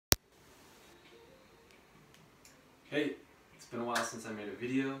Hey, it's been a while since I made a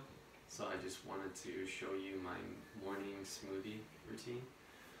video, so I just wanted to show you my morning smoothie routine.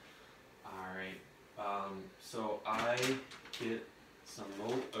 Alright, so I get some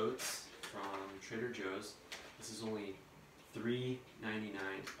rolled oats from Trader Joe's. This is only $3.99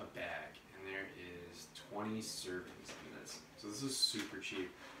 a bag, and there is 20 servings in this. So this is super cheap.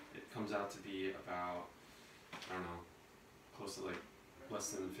 It comes out to be about, I don't know, close to like less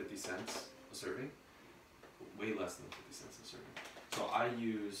than 50 cents a serving. Way less than 50 cents a serving. So I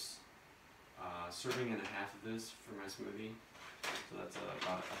use a serving and a half of this for my smoothie. So that's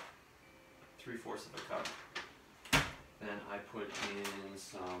about 3/4 of a cup. Then I put in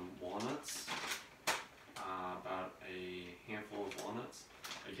some walnuts, about a handful of walnuts.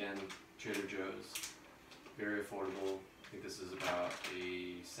 Again, Trader Joe's, very affordable. I think this is about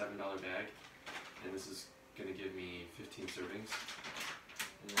a $7 bag, and this is going to give me 15 servings.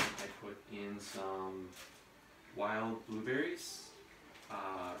 And then I put in some wild blueberries,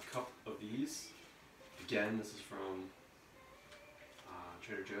 a cup of these. Again, this is from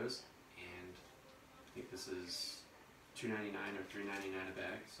Trader Joe's, and I think this is $2.99 or $3.99 a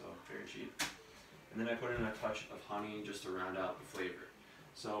bag, so very cheap. And then I put in a touch of honey just to round out the flavor.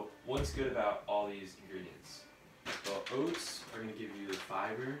 So what's good about all these ingredients? Well, oats are going to give you the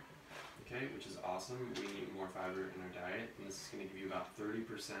fiber, okay, which is awesome. We need more fiber in our diet, and this is going to give you about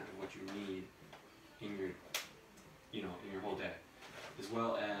 30% of what you need in your in your whole day, as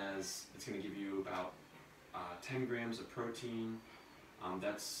well as it's going to give you about 10 grams of protein.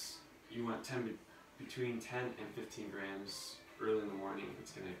 You want between 10 and 15 grams early in the morning.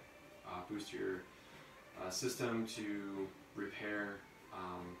 It's going to boost your system to repair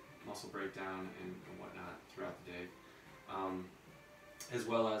muscle breakdown and whatnot throughout the day, as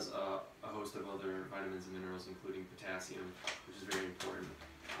well as a host of other vitamins and minerals, including potassium, which is very important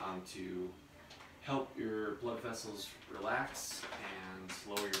to help your blood vessels relax and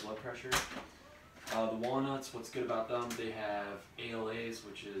lower your blood pressure. The walnuts, what's good about them, they have ALAs,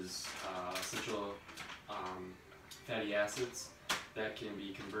 which is essential fatty acids that can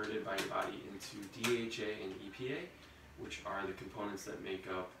be converted by your body into DHA and EPA, which are the components that make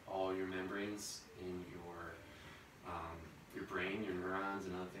up all your membranes in your brain, your neurons,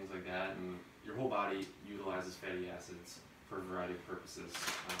 and other things like that. And your whole body utilizes fatty acids for a variety of purposes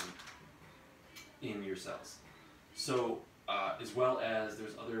in your cells. So, as well as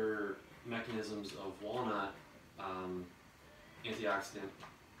there's other mechanisms of walnut antioxidant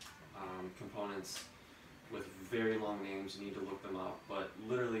components with very long names. You need to look them up, but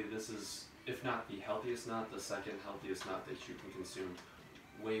literally this is, if not the healthiest nut, the second healthiest nut that you can consume.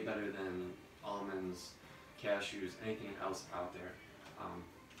 Way better than almonds, cashews, anything else out there.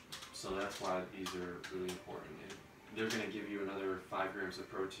 So that's why these are really important. They're going to give you another 5 grams of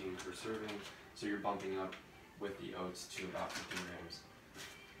protein per serving, so you're bumping up with the oats to about 15 grams.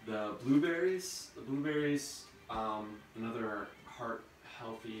 The blueberries, another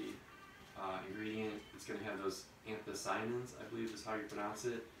heart-healthy ingredient. It's going to have those anthocyanins, I believe is how you pronounce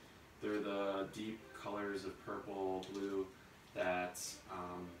it. They're the deep colors of purple, blue that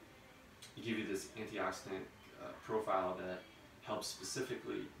give you this antioxidant profile that helps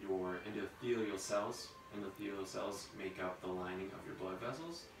specifically your endothelial cells. Endothelial cells make up the lining of your blood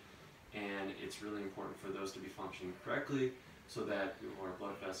vessels, and it's really important for those to be functioning correctly so that your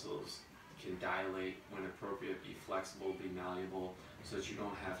blood vessels can dilate when appropriate, be flexible, be malleable, so that you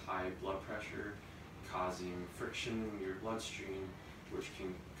don't have high blood pressure causing friction in your bloodstream, which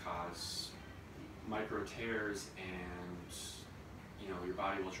can cause micro tears, and your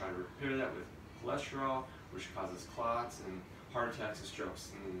body will try to repair that with cholesterol, which causes clots and heart attacks and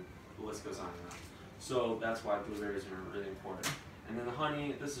strokes, and the list goes on and on. So that's why blueberries are really important. And then the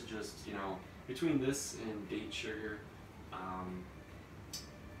honey, this is just, between this and date sugar,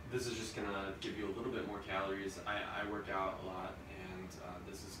 this is just gonna give you a little bit more calories. I work out a lot, and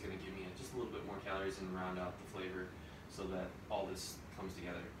this is gonna give me just a little bit more calories and round out the flavor so that all this comes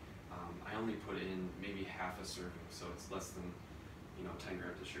together. I only put in maybe half a serving, so it's less than 10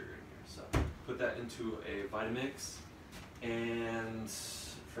 grams of sugar in here. So put that into a Vitamix, and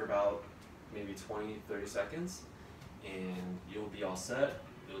for about maybe 20-30 seconds, and you'll be all set.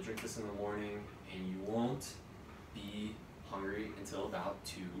 You'll drink this in the morning, and you won't be hungry until about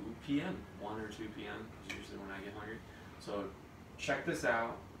 2 p.m. 1 or 2 p.m. is usually when I get hungry. So check this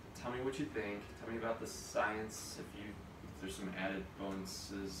out. Tell me what you think. Tell me about the science, if there's some added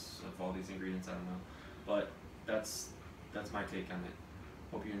bonuses of all these ingredients, I don't know. But that's my take on it.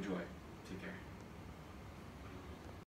 Hope you enjoy. Take care.